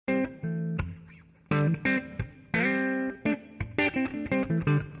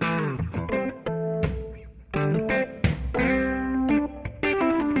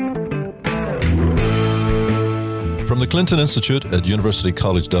the Clinton Institute at University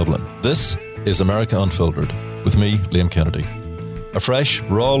College Dublin, this is America Unfiltered, with me, Liam Kennedy. A fresh,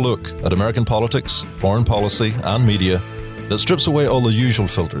 raw look at American politics, foreign policy and media that strips away all the usual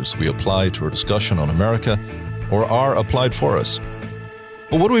filters we apply to our discussion on America or are applied for us.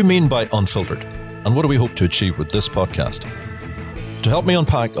 But what do we mean by unfiltered? And what do we hope to achieve with this podcast? To help me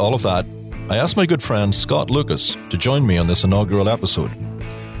unpack all of that, I asked my good friend Scott Lucas to join me on this inaugural episode.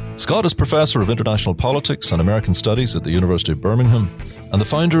 Scott is Professor of International Politics and American Studies at the University of Birmingham and the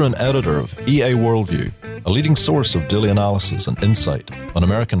founder and editor of EA Worldview, a leading source of daily analysis and insight on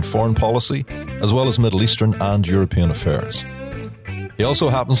American foreign policy, as well as Middle Eastern and European affairs. He also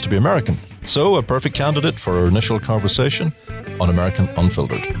happens to be American, so a perfect candidate for our initial conversation on American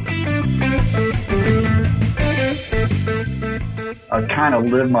Unfiltered. I've kind of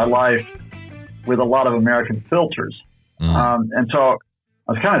lived my life with a lot of American filters. And so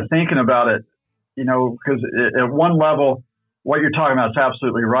I was kind of thinking about it, you know, because at one level, what you're talking about is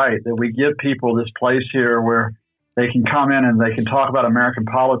absolutely right, that we give people this place here where they can come in and they can talk about American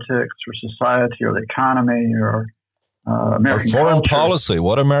politics or society or the economy or American foreign culture. Policy,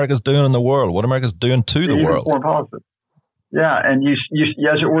 what America's doing in the world, what America's doing to the world. Foreign policy. Yeah, and you,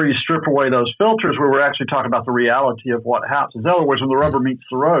 as it were, you strip away those filters where we're actually talking about the reality of what happens. In other words, when the rubber meets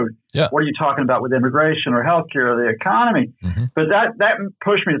the road, what are you talking about with immigration or healthcare or the economy? Mm-hmm. But that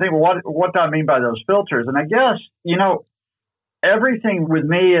pushed me to think, well, what do I mean by those filters? And I guess, you know, everything with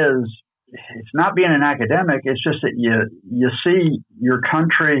me is, it's not being an academic. It's just that you see your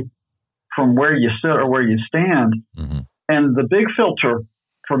country from where you sit or where you stand. Mm-hmm. And the big filter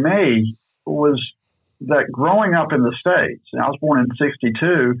for me was that growing up in the States, and I was born in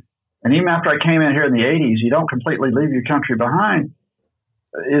 1962, and even after I came in here in the 1980s, you don't completely leave your country behind,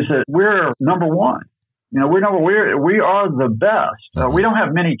 is that we're number one. You know, we are the best. We don't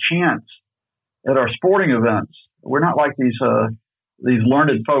have many chants at our sporting events. We're not like these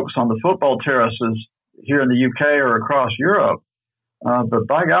learned folks on the football terraces here in the UK or across Europe. But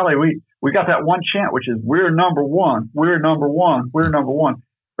by golly, we got that one chant, which is we're number one, we're number one, we're number one.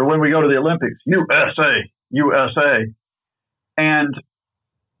 Or when we go to the Olympics, USA, USA. And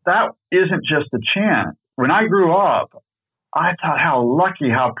that isn't just a chant. When I grew up, I thought how lucky,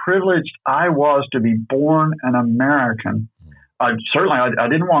 how privileged I was to be born an American. I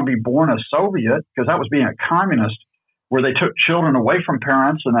didn't want to be born a Soviet because that was being a communist where they took children away from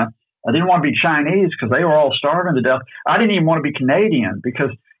parents. And I didn't want to be Chinese because they were all starving to death. I didn't even want to be Canadian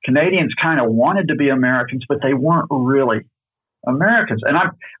because Canadians kind of wanted to be Americans, but they weren't really Americans. And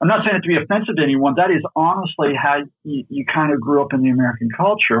I'm not saying it to be offensive to anyone. That is honestly how you kind of grew up in the American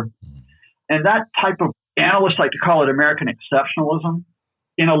culture. And that type of, analysts like to call it American exceptionalism,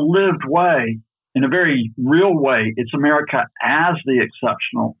 in a lived way, in a very real way, it's America as the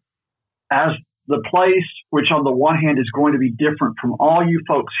exceptional, as the place which on the one hand is going to be different from all you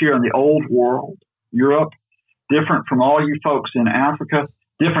folks here in the old world, Europe, different from all you folks in Africa,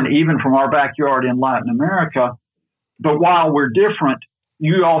 different even from our backyard in Latin America. But while we're different,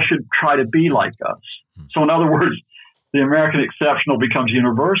 you all should try to be like us. So in other words, the American exceptional becomes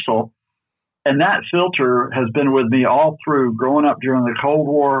universal. And that filter has been with me all through growing up during the Cold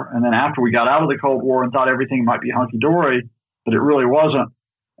War. And then after we got out of the Cold War and thought everything might be hunky-dory, but it really wasn't.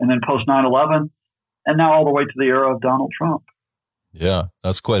 And then post 9/11, and now all the way to the era of Donald Trump. Yeah,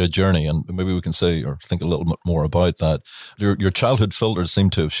 that's quite a journey, and maybe we can say or think a little bit more about that. Your childhood filters seem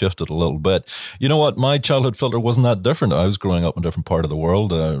to have shifted a little bit. You know what? My childhood filter wasn't that different. I was growing up in a different part of the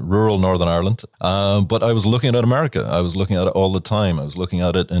world, rural Northern Ireland, but I was looking at America. I was looking at it all the time. I was looking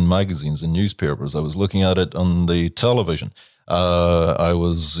at it in magazines, in newspapers. I was looking at it on the television. I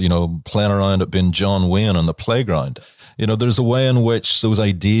was, playing around at being John Wayne on the playground. There's a way in which those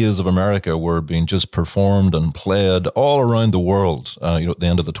ideas of America were being just performed and played all around the world, at the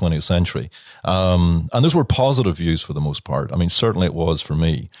end of the 20th century. And those were positive views for the most part. I mean, certainly it was for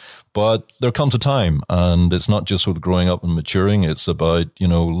me. But there comes a time, and it's not just with growing up and maturing. It's about,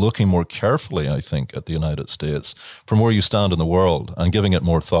 looking more carefully, I think, at the United States from where you stand in the world and giving it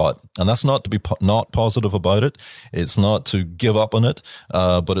more thought. And that's not to be not positive about it. It's not to give up on it,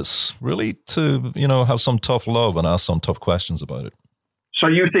 but it's really to, have some tough love and ask some tough questions about it. So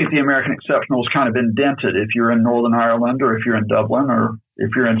you think the American exceptional is kind of indented if you're in Northern Ireland or if you're in Dublin or if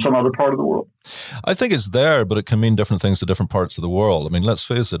you're in some other part of the world. I think it's there, but it can mean different things to different parts of the world. I mean, let's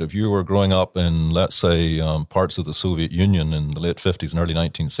face it, if you were growing up in, let's say, parts of the Soviet Union in the late 50s and early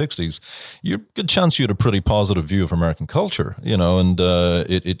 1960s, you're a good chance you had a pretty positive view of American culture, and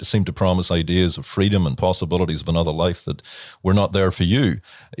it seemed to promise ideas of freedom and possibilities of another life that were not there for you.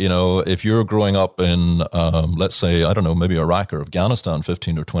 If you're growing up in, let's say, I don't know, maybe Iraq or Afghanistan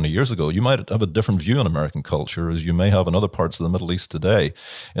 15 or 20 years ago, you might have a different view on American culture as you may have in other parts of the Middle East today.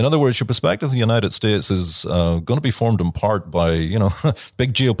 In other words, your perspective of the United States is going to be formed in part by,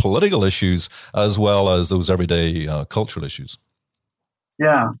 big geopolitical issues as well as those everyday cultural issues.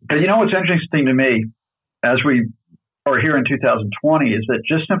 Yeah. But what's interesting to me as we are here in 2020 is that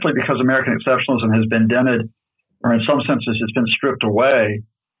just simply because American exceptionalism has been dented, or in some senses it's been stripped away,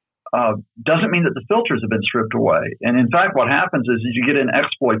 doesn't mean that the filters have been stripped away. And in fact, what happens is you get an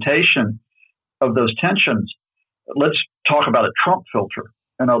exploitation of those tensions. Let's talk about a Trump filter,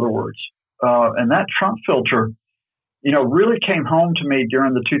 in other words. And that Trump filter, really came home to me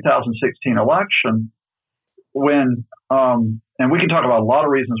during the 2016 election when, and we can talk about a lot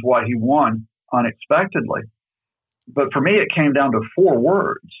of reasons why he won unexpectedly. But for me, it came down to 4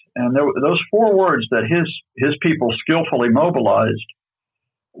 words. And those 4 words that his people skillfully mobilized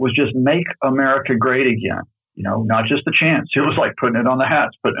was just make America great again. Not just a chance. It was like putting it on the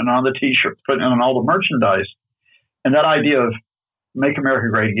hats, putting it on the T-shirts, putting it on all the merchandise. And that idea of make America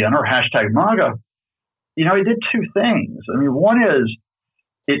great again, or hashtag MAGA, it did 2 things. I mean, one is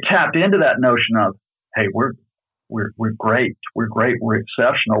it tapped into that notion of, hey, we're great. We're great. We're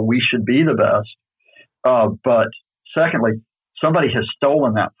exceptional. We should be the best. But secondly, somebody has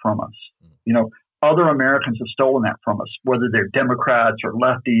stolen that from us. Other Americans have stolen that from us, whether they're Democrats or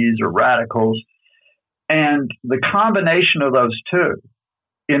lefties or radicals. And the combination of those two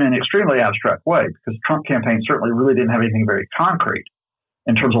in an extremely abstract way, because the Trump campaign certainly really didn't have anything very concrete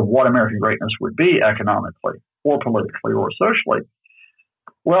in terms of what American greatness would be economically or politically or socially.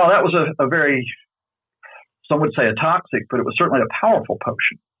 Well, that was a very, some would say a toxic, but it was certainly a powerful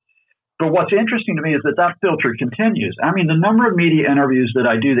potion. But what's interesting to me is that filter continues. I mean, the number of media interviews that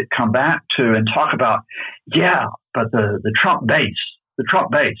I do that come back to and talk about, but the Trump base,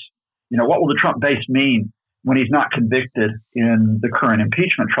 what will the Trump base mean when he's not convicted in the current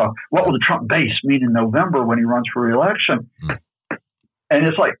impeachment trial? What will the Trump base mean in November when he runs for re-election? And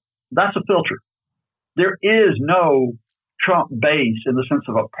it's like, that's a filter. There is no Trump base in the sense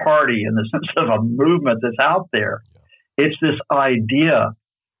of a party, in the sense of a movement that's out there. It's this idea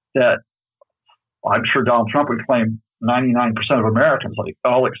that I'm sure Donald Trump would claim 99% of Americans, like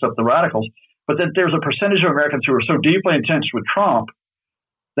all except the radicals, but that there's a percentage of Americans who are so deeply entrenched with Trump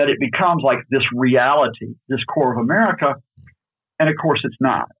that it becomes like this reality, this core of America. And of course, it's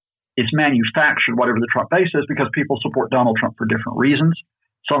not. It's manufactured, whatever the Trump base is, because people support Donald Trump for different reasons.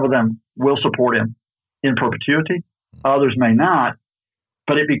 Some of them will support him in perpetuity. Others may not.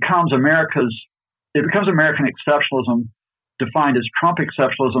 But it becomes American exceptionalism defined as Trump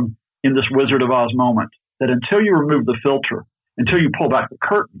exceptionalism in this Wizard of Oz moment, that until you remove the filter, until you pull back the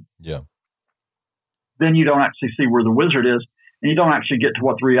curtain, then you don't actually see where the wizard is, and you don't actually get to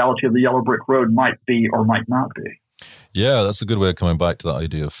what the reality of the yellow brick road might be or might not be. Yeah, that's a good way of coming back to that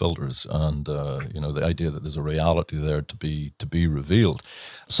idea of filters and, the idea that there's a reality there to be revealed.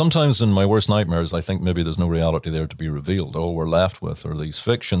 Sometimes in my worst nightmares, I think maybe there's no reality there to be revealed. All we're left with are these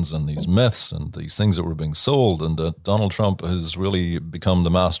fictions and these myths and these things that were being sold, and that Donald Trump has really become the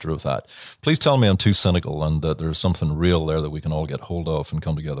master of that. Please tell me I'm too cynical and that there's something real there that we can all get hold of and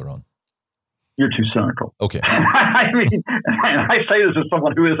come together on. You're too cynical. Okay. I mean, I say this as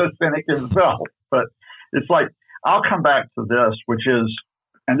someone who is a cynic himself, but it's like, I'll come back to this, which is,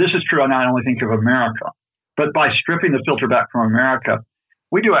 and this is true, I not only think of America, but by stripping the filter back from America,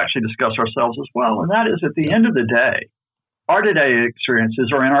 we do actually discuss ourselves as well. And that is, at the end of the day, our today experiences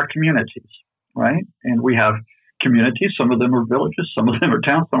are in our communities, right? And we have communities. Some of them are villages, some of them are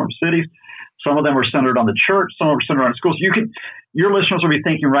towns, some are cities, some of them are centered on the church, some are centered on schools. Your listeners will be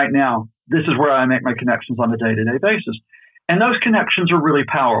thinking right now, this is where I make my connections on a day-to-day basis. And those connections are really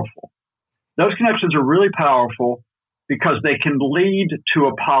powerful. Those connections are really powerful because they can lead to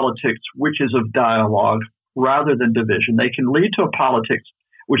a politics which is of dialogue rather than division. They can lead to a politics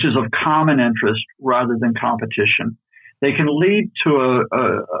which is of common interest rather than competition. They can lead to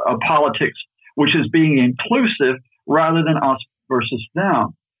a politics which is being inclusive rather than us versus them.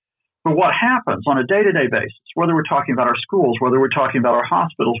 But what happens on a day-to-day basis, whether we're talking about our schools, whether we're talking about our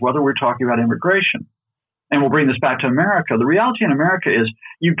hospitals, whether we're talking about immigration, and we'll bring this back to America. The reality in America is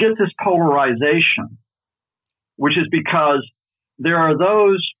you get this polarization, which is because there are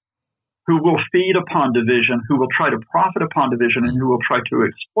those who will feed upon division, who will try to profit upon division, and who will try to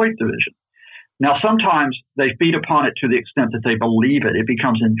exploit division. Now, sometimes they feed upon it to the extent that they believe it. It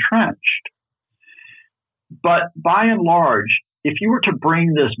becomes entrenched. But by and large, if you were to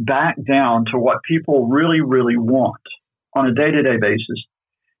bring this back down to what people really, really want on a day-to-day basis,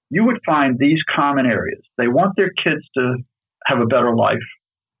 you would find these common areas. They want their kids to have a better life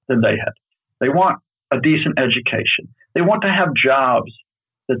than they had. They want a decent education. They want to have jobs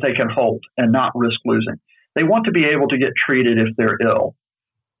that they can hold and not risk losing. They want to be able to get treated if they're ill.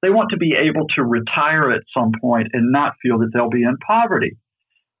 They want to be able to retire at some point and not feel that they'll be in poverty.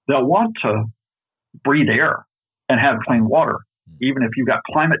 They'll want to breathe air and have clean water, even if you've got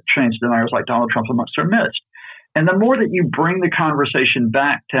climate change deniers like Donald Trump amongst their midst. And the more that you bring the conversation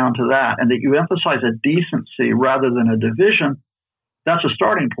back down to that and that you emphasize a decency rather than a division, that's a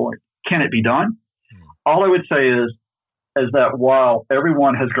starting point. Can it be done? All I would say is that while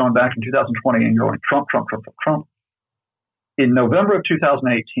everyone has gone back in 2020 and going Trump, Trump, Trump, Trump, Trump, in November of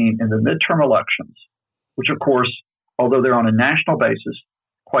 2018, in the midterm elections, which of course, although they're on a national basis,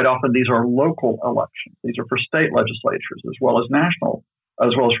 quite often these are local elections. These are for state legislatures as well as national,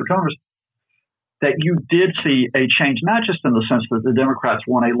 as well as for Congress, that you did see a change, not just in the sense that the Democrats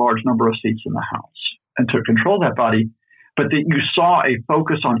won a large number of seats in the House and took control of that body, but that you saw a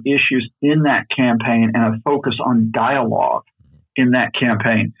focus on issues in that campaign and a focus on dialogue in that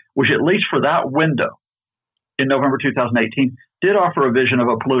campaign, which at least for that window in November 2018 did offer a vision of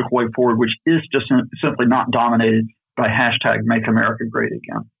a political way forward, which is just simply not dominated by hashtag Make America Great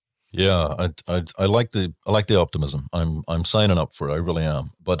Again. Yeah, I like the optimism. I'm signing up for it. I really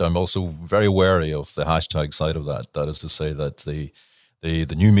am. But I'm also very wary of the hashtag side of that. That is to say that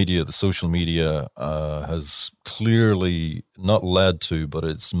the new media, the social media, has clearly not led to, but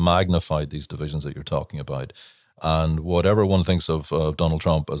it's magnified these divisions that you're talking about. And whatever one thinks of Donald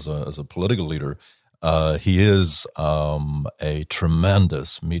Trump as a political leader, he is a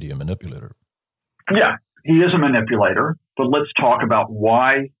tremendous media manipulator. Yeah, he is a manipulator. But let's talk about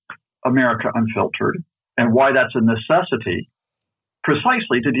why America Unfiltered and why that's a necessity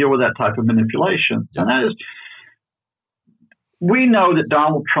precisely to deal with that type of manipulation. Yeah. And that is, we know that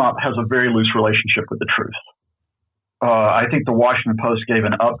Donald Trump has a very loose relationship with the truth. I think the Washington Post gave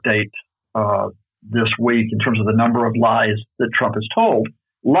an update this week in terms of the number of lies that Trump has told.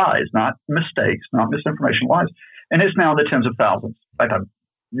 Lies, not mistakes, not misinformation, lies. And it's now in the tens of thousands. In fact, I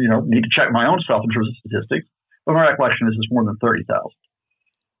need to check my own self in terms of statistics, but my recollection is it's more than 30,000.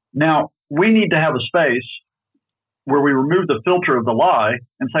 Now, we need to have a space where we remove the filter of the lie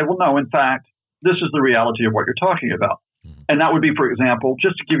and say, well, no, in fact, this is the reality of what you're talking about. And that would be, for example,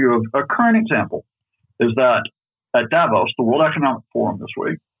 just to give you a current example, is that at Davos, the World Economic Forum this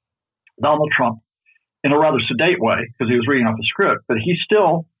week, Donald Trump, in a rather sedate way, because he was reading off a script, but he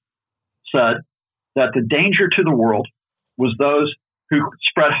still said that the danger to the world was those who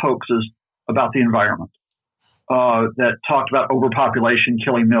spread hoaxes about the environment, that talked about overpopulation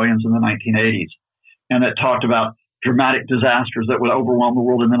killing millions in the 1980s, and that talked about dramatic disasters that would overwhelm the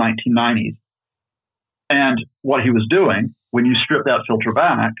world in the 1990s. And what he was doing, when you strip that filter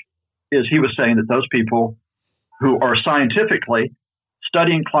back, is he was saying that those people who are scientifically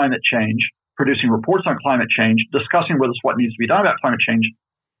studying climate change, producing reports on climate change, discussing with us what needs to be done about climate change,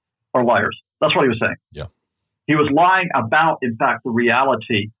 are liars. That's what he was saying. Yeah. He was lying about, in fact, the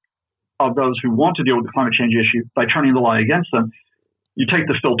reality of those who want to deal with the climate change issue by turning the lie against them. You take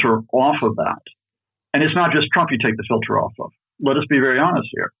the filter off of that. And it's not just Trump you take the filter off of. Let us be very honest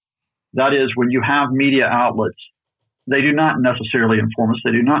here. That is, when you have media outlets, they do not necessarily inform us.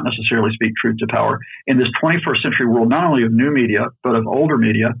 They do not necessarily speak truth to power. In this 21st century world, not only of new media, but of older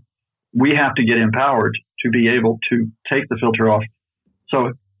media, we have to get empowered to be able to take the filter off.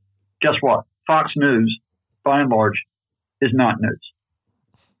 So guess what? Fox News, by and large, is not news.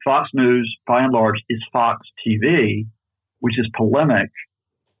 Fox News, by and large, is Fox TV, which is polemic,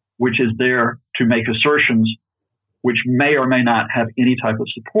 which is there to make assertions which may or may not have any type of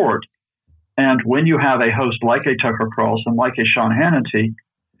support. And when you have a host like a Tucker Carlson, like a Sean Hannity,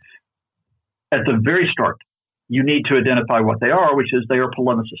 at the very start, you need to identify what they are, which is they are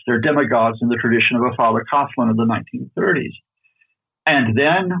polemicists. They're demagogues in the tradition of a Father Coughlin of the 1930s. And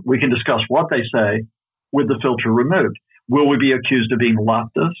then we can discuss what they say with the filter removed. Will we be accused of being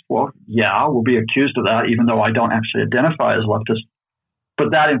leftist? Well, yeah, we'll be accused of that, even though I don't actually identify as leftist.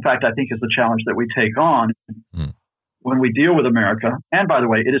 But that, in fact, I think is the challenge that we take on when we deal with America. And by the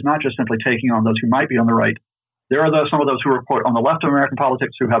way, it is not just simply taking on those who might be on the right. There are some of those who are, quote, on the left of American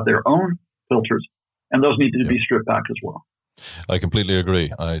politics who have their own filters, and those need to be stripped back as well. I completely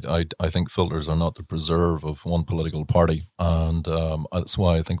agree. I think filters are not the preserve of one political party, and that's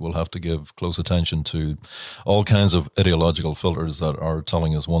why I think we'll have to give close attention to all kinds of ideological filters that are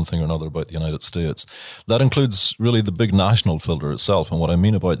telling us one thing or another about the United States. That includes really the big national filter itself, and what I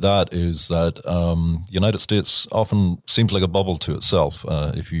mean about that is that the United States often seems like a bubble to itself.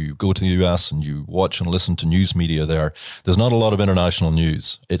 If you go to the US and you watch and listen to news media there's not a lot of international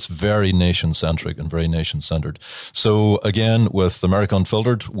news. It's very nation-centric and very nation-centered. So again, with America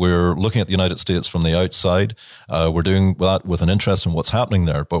Unfiltered, we're looking at the United States from the outside. We're doing that with an interest in what's happening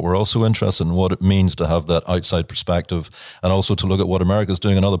there, but we're also interested in what it means to have that outside perspective and also to look at what America's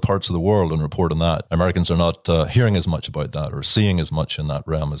doing in other parts of the world and report on that. Americans are not hearing as much about that or seeing as much in that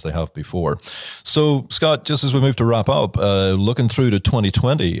realm as they have before. So, Scott, just as we move to wrap up, looking through to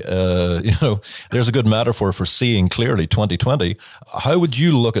 2020, there's a good metaphor for seeing clearly 2020. How would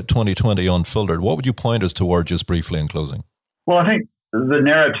you look at 2020 Unfiltered? What would you point us toward just briefly in closing? Well, I think the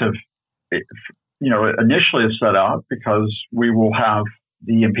narrative, initially is set out because we will have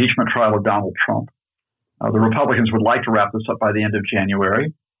the impeachment trial of Donald Trump. The Republicans would like to wrap this up by the end of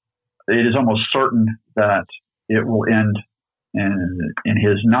January. It is almost certain that it will end in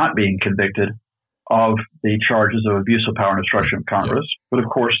his not being convicted of the charges of abuse of power and obstruction of Congress. Yeah. But of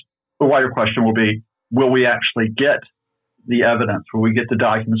course, the wider question will be, will we actually get the evidence? Will we get the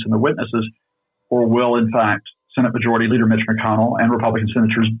documents and the witnesses? Or will, in fact, Senate Majority Leader Mitch McConnell and Republican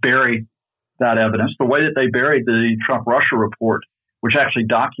senators bury that evidence the way that they buried the Trump-Russia report, which actually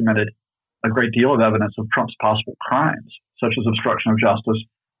documented a great deal of evidence of Trump's possible crimes, such as obstruction of justice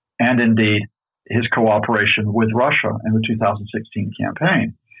and indeed his cooperation with Russia in the 2016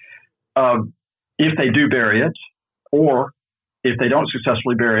 campaign. If they do bury it, or if they don't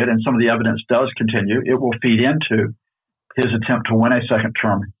successfully bury it and some of the evidence does continue, it will feed into his attempt to win a second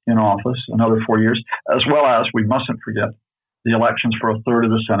term in office, another 4 years, as well as, we mustn't forget, the elections for a third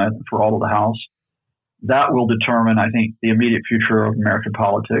of the Senate and for all of the House. That will determine, I think, the immediate future of American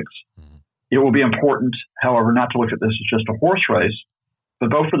politics. It will be important, however, not to look at this as just a horse race, but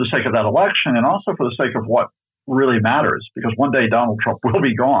both for the sake of that election and also for the sake of what really matters, because one day Donald Trump will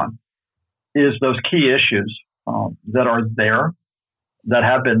be gone, is those key issues that are there, that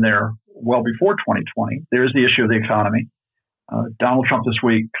have been there well before 2020. There's the issue of the economy. Donald Trump this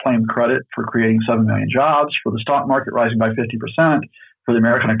week claimed credit for creating 7 million jobs, for the stock market rising by 50%, for the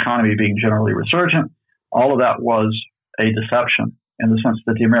American economy being generally resurgent. All of that was a deception in the sense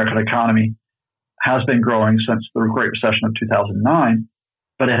that the American economy has been growing since the Great Recession of 2009,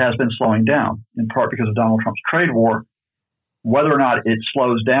 but it has been slowing down, in part because of Donald Trump's trade war. Whether or not it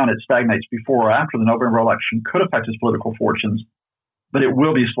slows down, it stagnates before or after the November election could affect his political fortunes, but it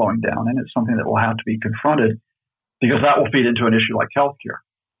will be slowing down, and it's something that will have to be confronted, because that will feed into an issue like healthcare,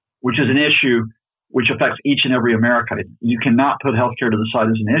 which is an issue which affects each and every American. You cannot put healthcare to the side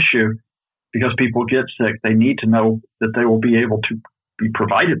as an issue because people get sick. They need to know that they will be able to be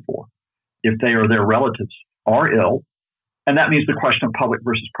provided for if they or their relatives are ill. And that means the question of public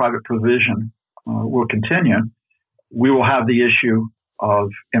versus private provision will continue. We will have the issue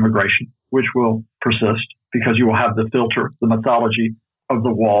of immigration, which will persist because you will have the filter, the mythology of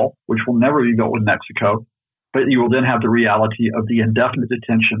the wall, which will never be built with Mexico. But you will then have the reality of the indefinite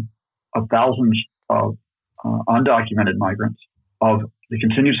detention of thousands of undocumented migrants, of the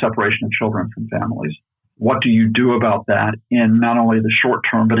continued separation of children from families. What do you do about that in not only the short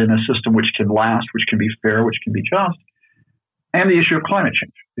term, but in a system which can last, which can be fair, which can be just? And the issue of climate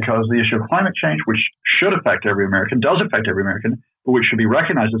change, because the issue of climate change, which should affect every American, does affect every American, but which should be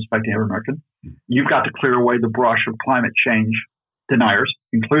recognized as affecting every American. You've got to clear away the brush of climate change deniers,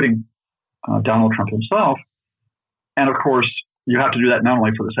 including Donald Trump himself. And of course, you have to do that not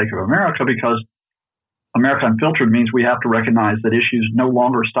only for the sake of America, because America Unfiltered means we have to recognize that issues no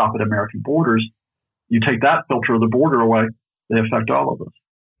longer stop at American borders. You take that filter of the border away, they affect all of us.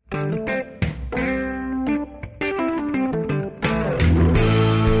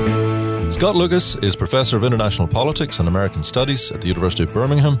 Scott Lucas is Professor of International Politics and American Studies at the University of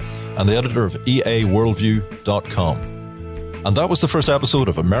Birmingham and the editor of EAWorldview.com. And that was the first episode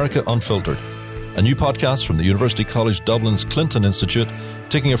of America Unfiltered, a new podcast from the University College Dublin's Clinton Institute,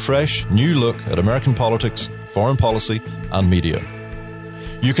 taking a fresh, new look at American politics, foreign policy, and media.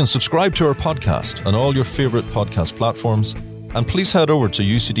 You can subscribe to our podcast on all your favourite podcast platforms, and please head over to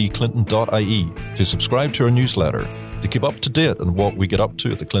ucdclinton.ie to subscribe to our newsletter to keep up to date on what we get up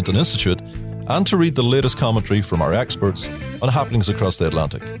to at the Clinton Institute and to read the latest commentary from our experts on happenings across the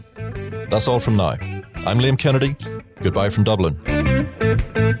Atlantic. That's all from now. I'm Liam Kennedy. Goodbye from Dublin.